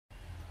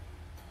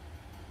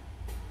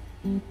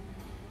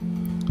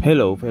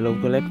Hello fellow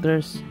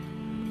collectors,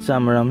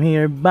 Samaram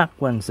here, back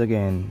once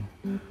again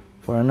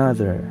for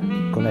another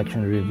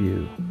collection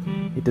review.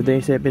 In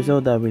today's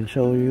episode I will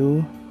show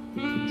you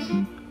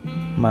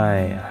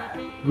my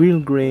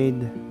real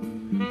grade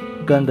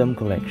Gundam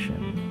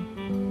collection.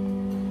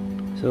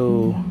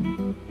 So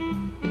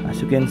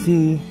as you can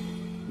see,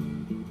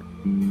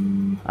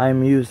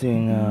 I'm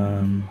using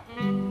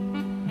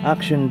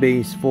Action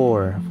Base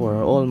 4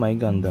 for all my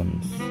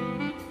Gundams.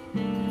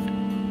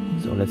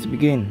 So let's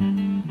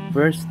begin.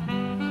 First,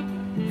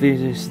 this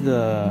is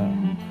the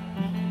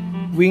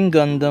Wing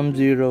Gundam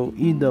 0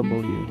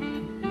 EW.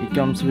 It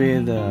comes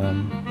with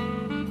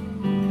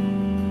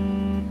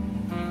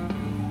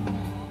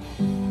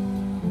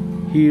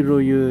Hero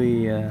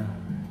Yui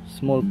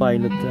small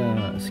pilot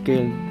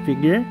scale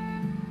figure.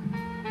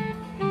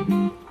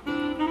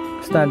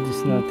 Stand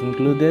is not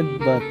included,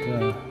 but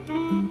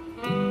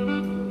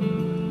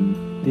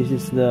this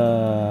is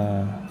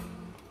the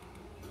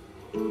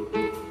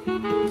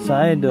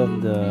side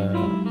of the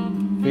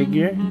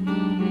figure.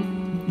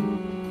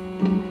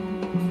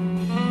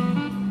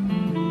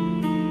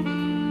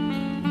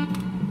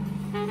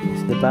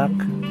 It's the back.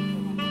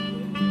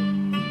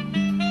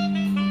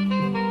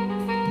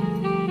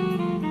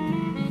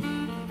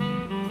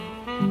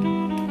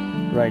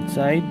 Right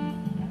side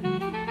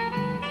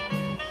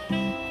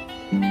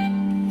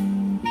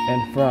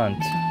and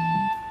front.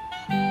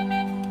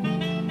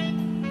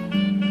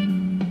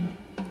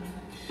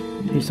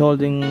 He's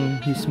holding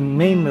his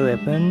main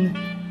weapon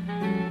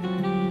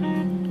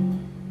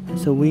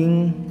as a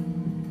wing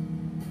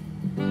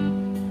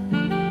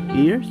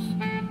ears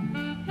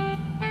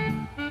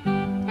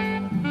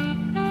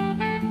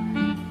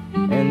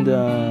and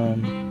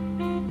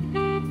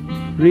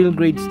real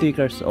grade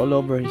stickers all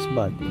over his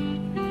body.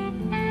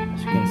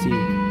 As you can see,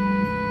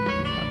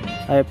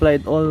 I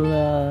applied all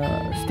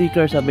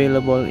stickers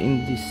available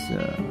in this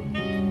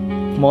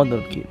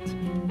model kit.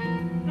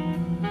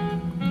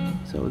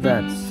 So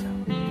that's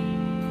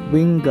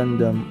Wing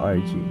Gundam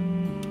RG.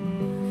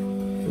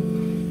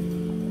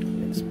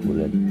 Let's pull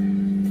it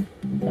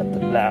at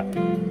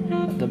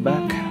the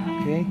back.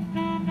 Okay.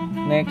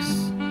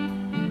 Next,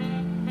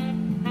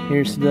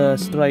 here's the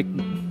Strike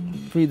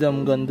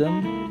Freedom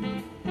Gundam.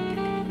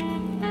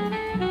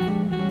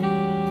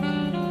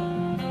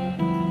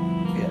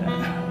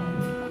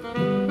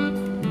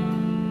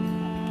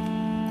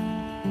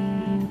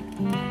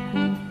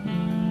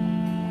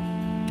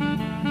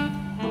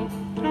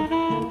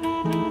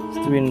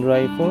 Twin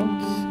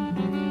rifles,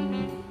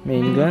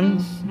 main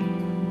guns,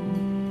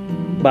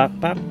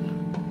 backpack,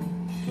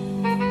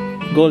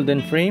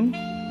 golden frame,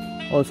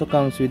 also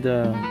comes with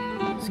a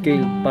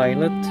scaled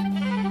pilot.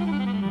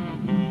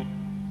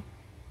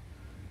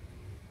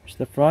 Here's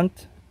the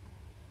front,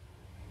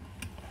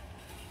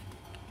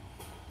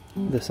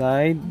 the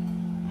side,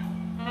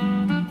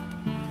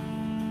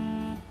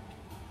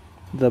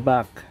 the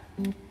back.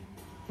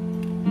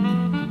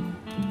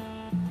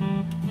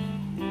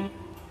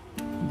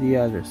 The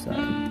other side.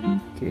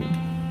 Okay.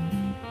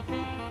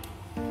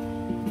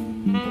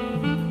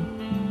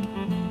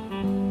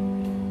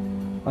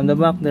 On the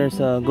back there's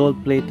a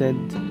gold plated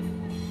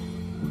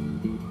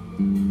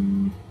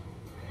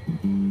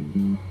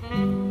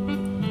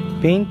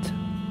paint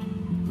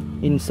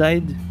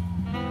inside,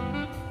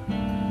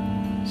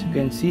 as you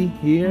can see,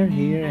 here,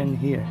 here and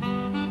here.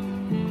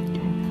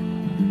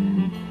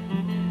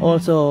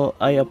 Also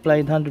I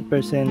applied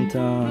 100%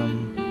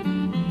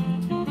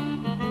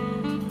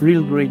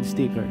 real grade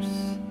stickers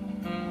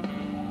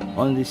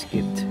on this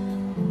kit.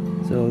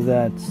 So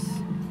that's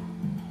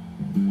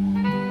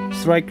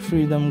Strike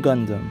Freedom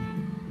Gundam.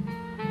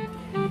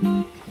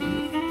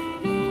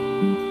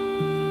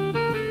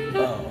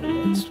 Oh,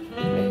 let's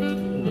play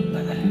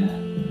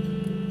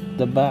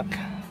the back.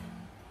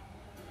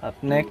 Up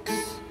next,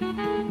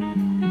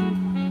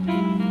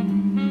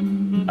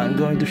 I'm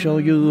going to show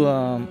you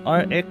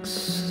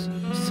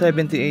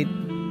RX-78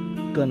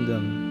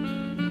 Gundam.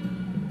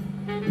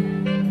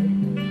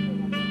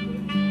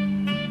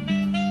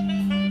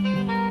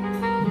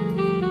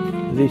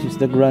 This is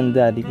the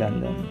Granddaddy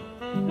Gundam,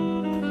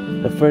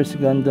 the first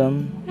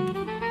Gundam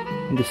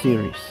in the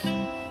series.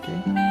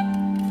 Okay.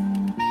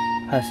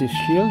 Has his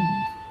shield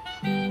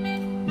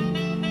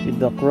with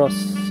the cross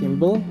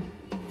symbol,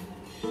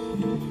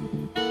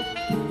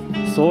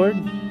 sword.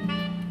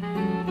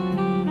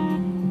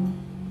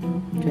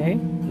 Okay,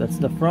 that's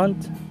the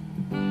front.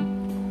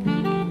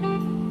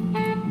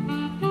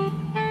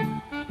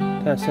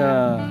 It has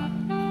a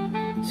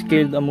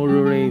scaled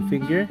Amurure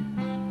figure.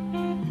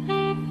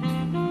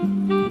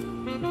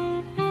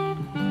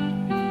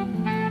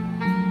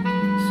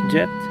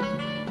 Jet.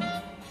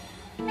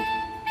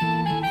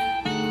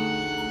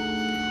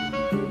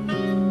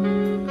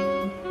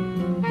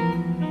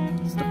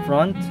 It's the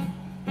front,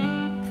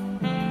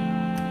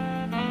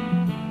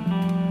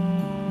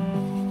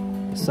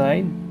 the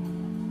side,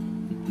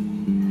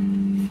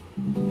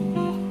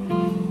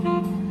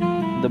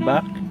 the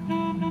back.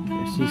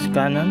 There's his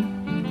cannon.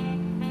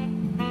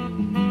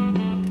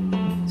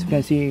 As you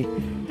can see,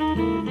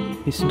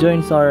 His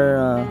joints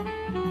are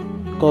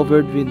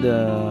covered with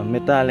a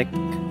metallic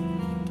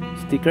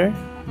sticker,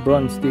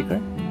 bronze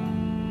sticker.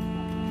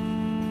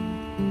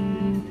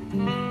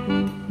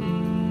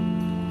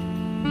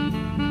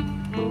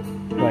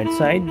 Right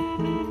side.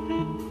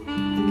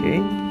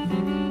 Okay,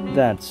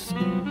 that's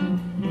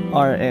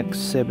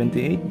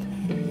RX-78.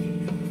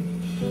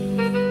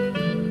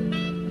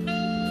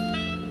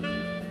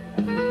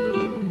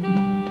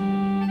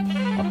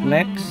 Up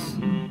next,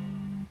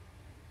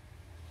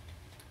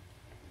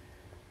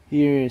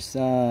 here is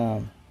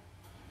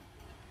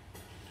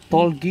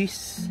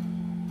Tolgis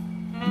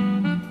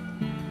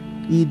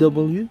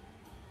EW.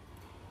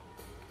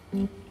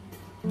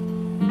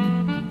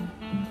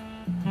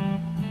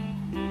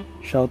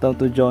 Shout out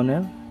to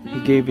Jonel. He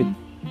gave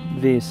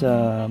this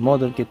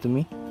model kit to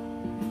me.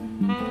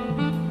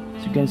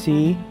 As you can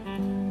see,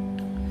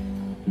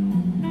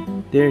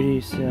 there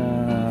is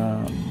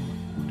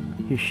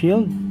his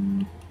shield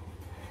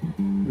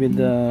with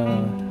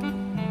the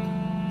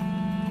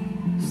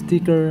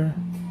sticker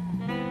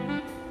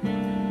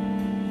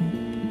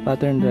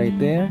pattern right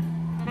there.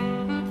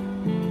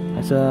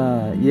 Has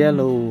a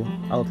yellow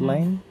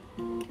outline.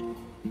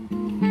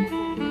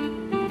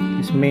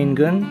 His main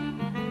gun.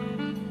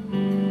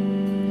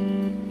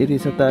 It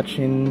is attached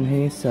in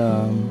his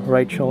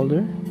right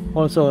shoulder.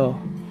 Also,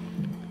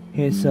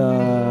 his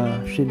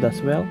shield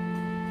as well.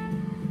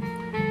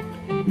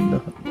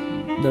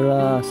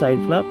 The side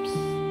flaps.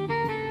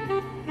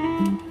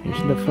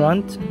 Here's the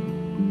front.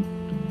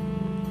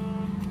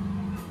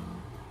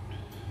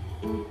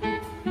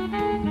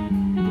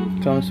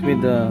 Comes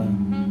with a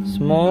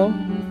small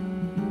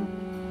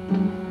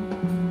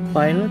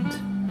pilot.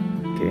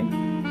 Okay.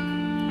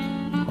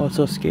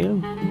 Also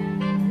scaled.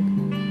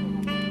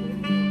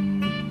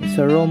 It's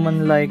a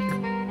Roman-like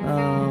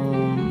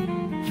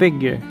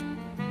figure.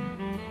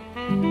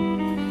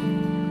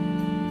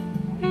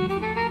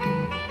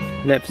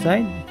 Left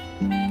side,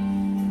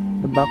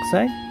 the back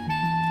side,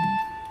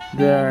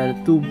 there are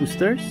two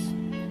boosters.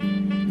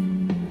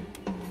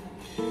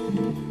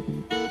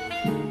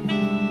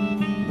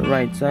 The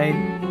right side,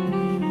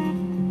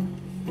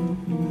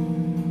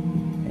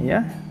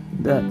 yeah,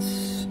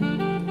 that's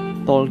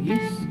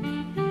Tolgis.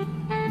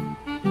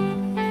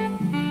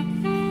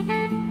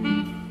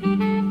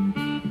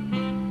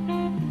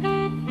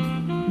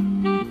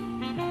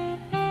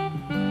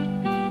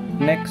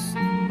 Next,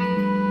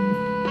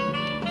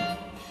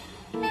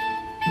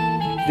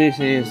 this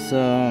is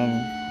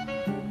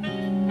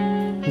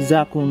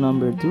Zaku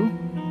number 2,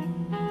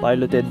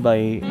 piloted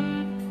by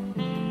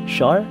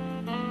Shar,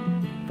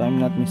 if I'm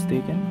not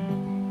mistaken.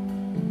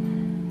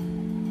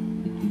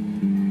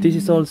 This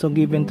is also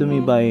given to me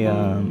by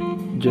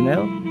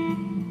Janelle,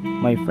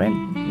 my friend.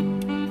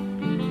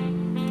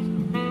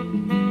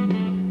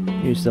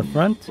 Here's the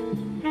front.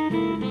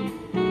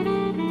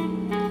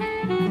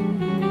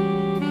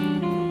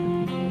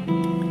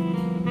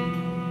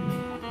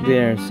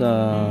 There's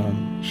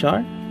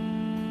Shar.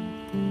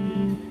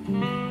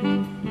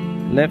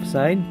 Left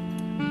side,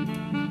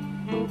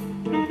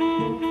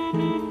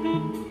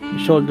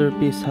 shoulder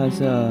piece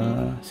has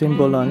a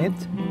symbol on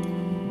it.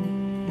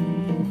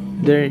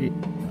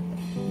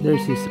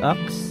 There's his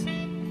axe.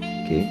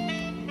 Okay.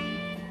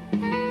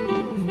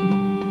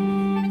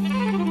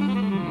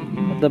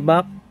 At the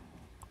back,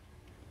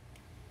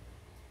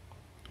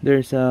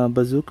 there's a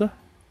bazooka.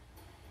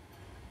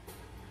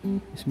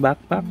 His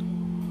backpack.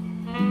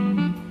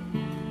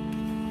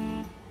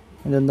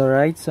 And on the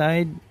right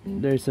side,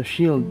 there's a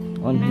shield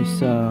on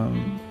his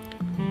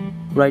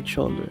right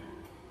shoulder.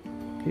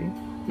 Okay,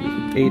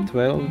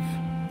 A12.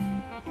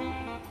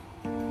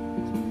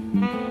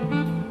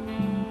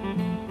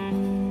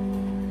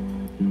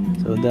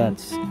 So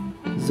that's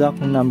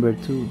Zaku number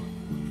 2.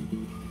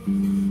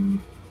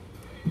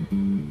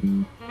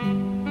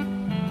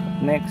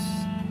 Next,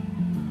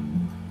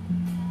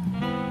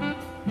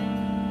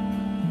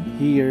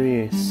 here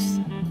is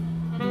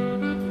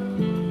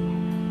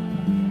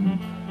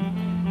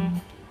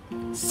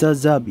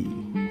Sazabi,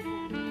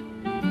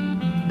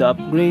 the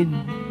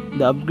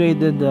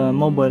upgraded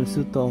mobile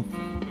suit of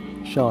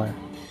Shar.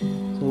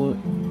 So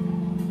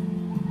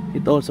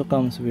it also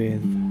comes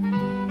with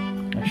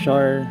a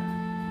Shar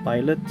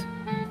pilot,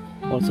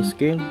 also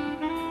scaled.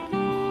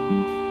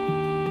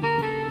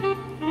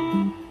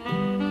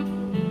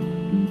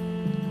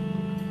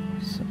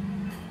 So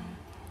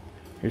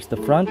here's the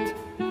front.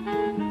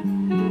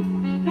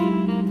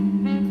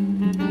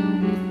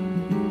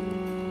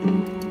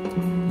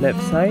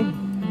 Left side.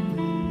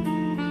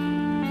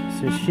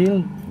 A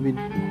shield with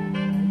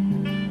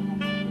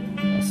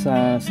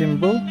a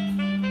symbol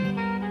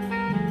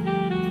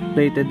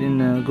plated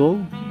in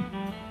gold.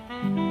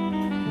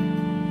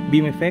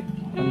 Beam effect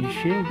on his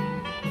shield.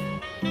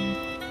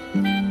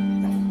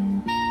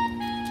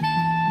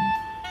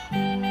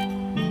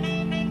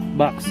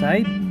 Back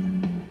side,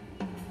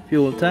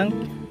 fuel tank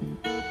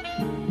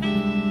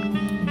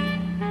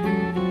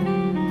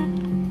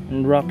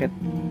and rocket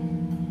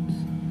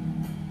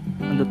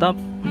on the top.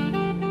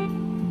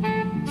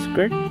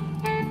 Skirt.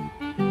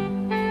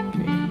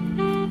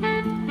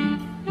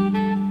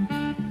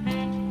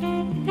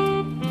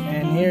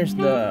 here's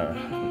the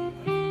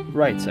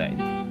right side.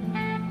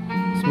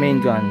 It's main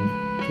gun.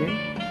 Okay,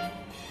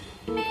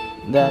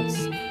 that's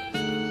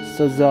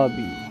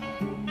Sazabi.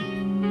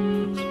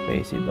 Let's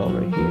place it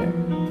over here.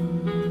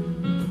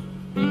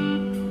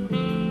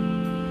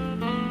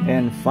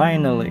 And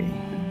finally,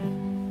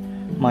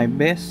 my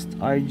best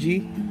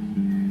RG.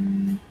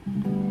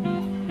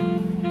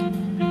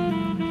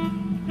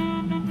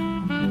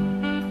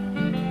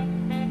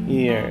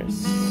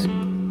 Here's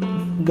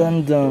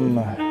Gundam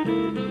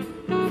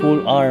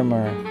full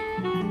armor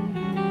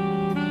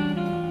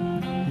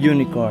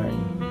unicorn.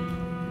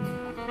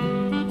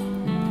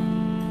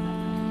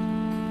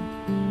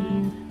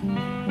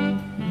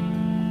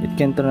 It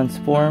can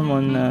transform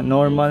on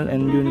normal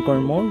and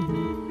unicorn mode.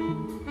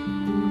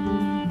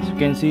 As you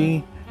can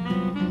see,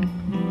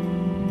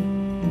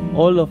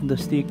 all of the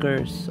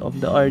stickers of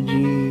the RG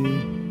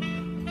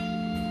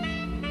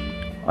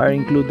are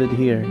included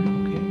here.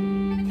 Okay.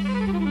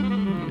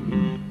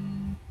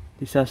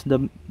 This has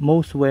the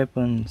most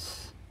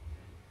weapons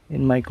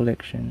in my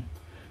collection.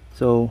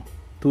 So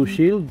 2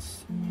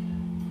 shields,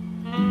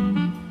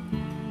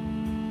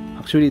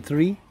 actually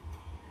 3,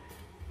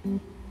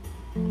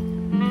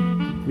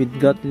 with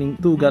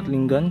 2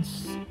 Gatling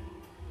guns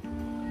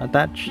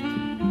attached.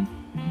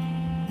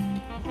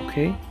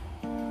 Okay,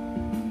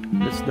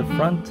 that's the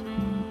front.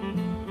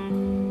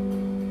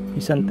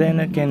 His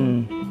antenna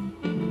can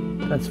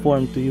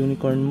transform to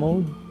unicorn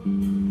mode.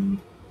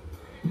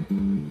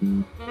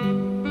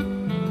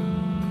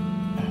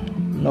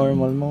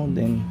 Normal mode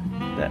and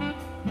that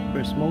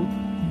first mode.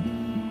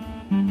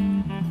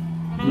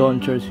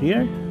 Launchers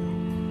here,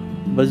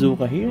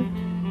 bazooka here,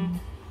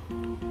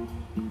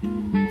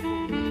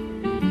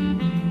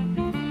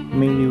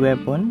 melee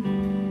weapon.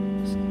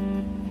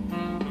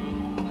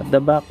 At the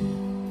back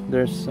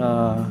there's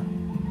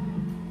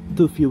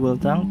 2 fuel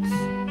tanks.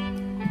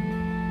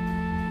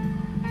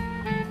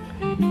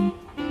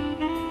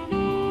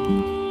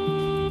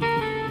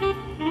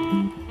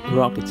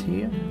 Rockets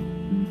here,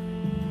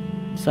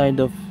 side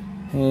of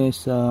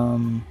his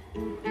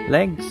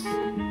legs,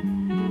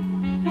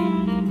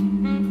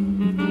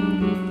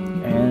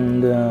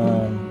 and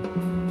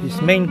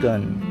his main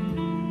gun.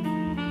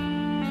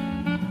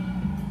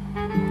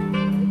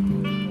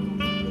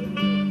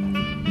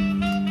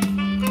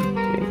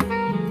 Okay.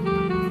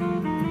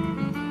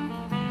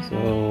 So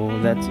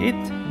that's it.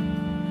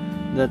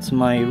 That's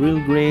my real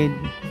grade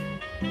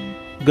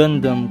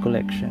Gundam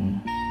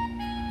collection.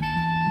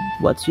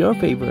 What's your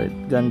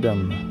favorite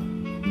Gundam?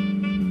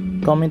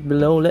 Comment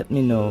below, let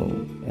me know.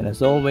 And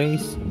as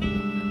always,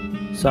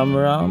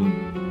 Samram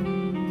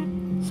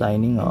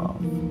signing off.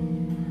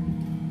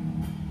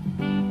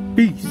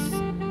 Peace.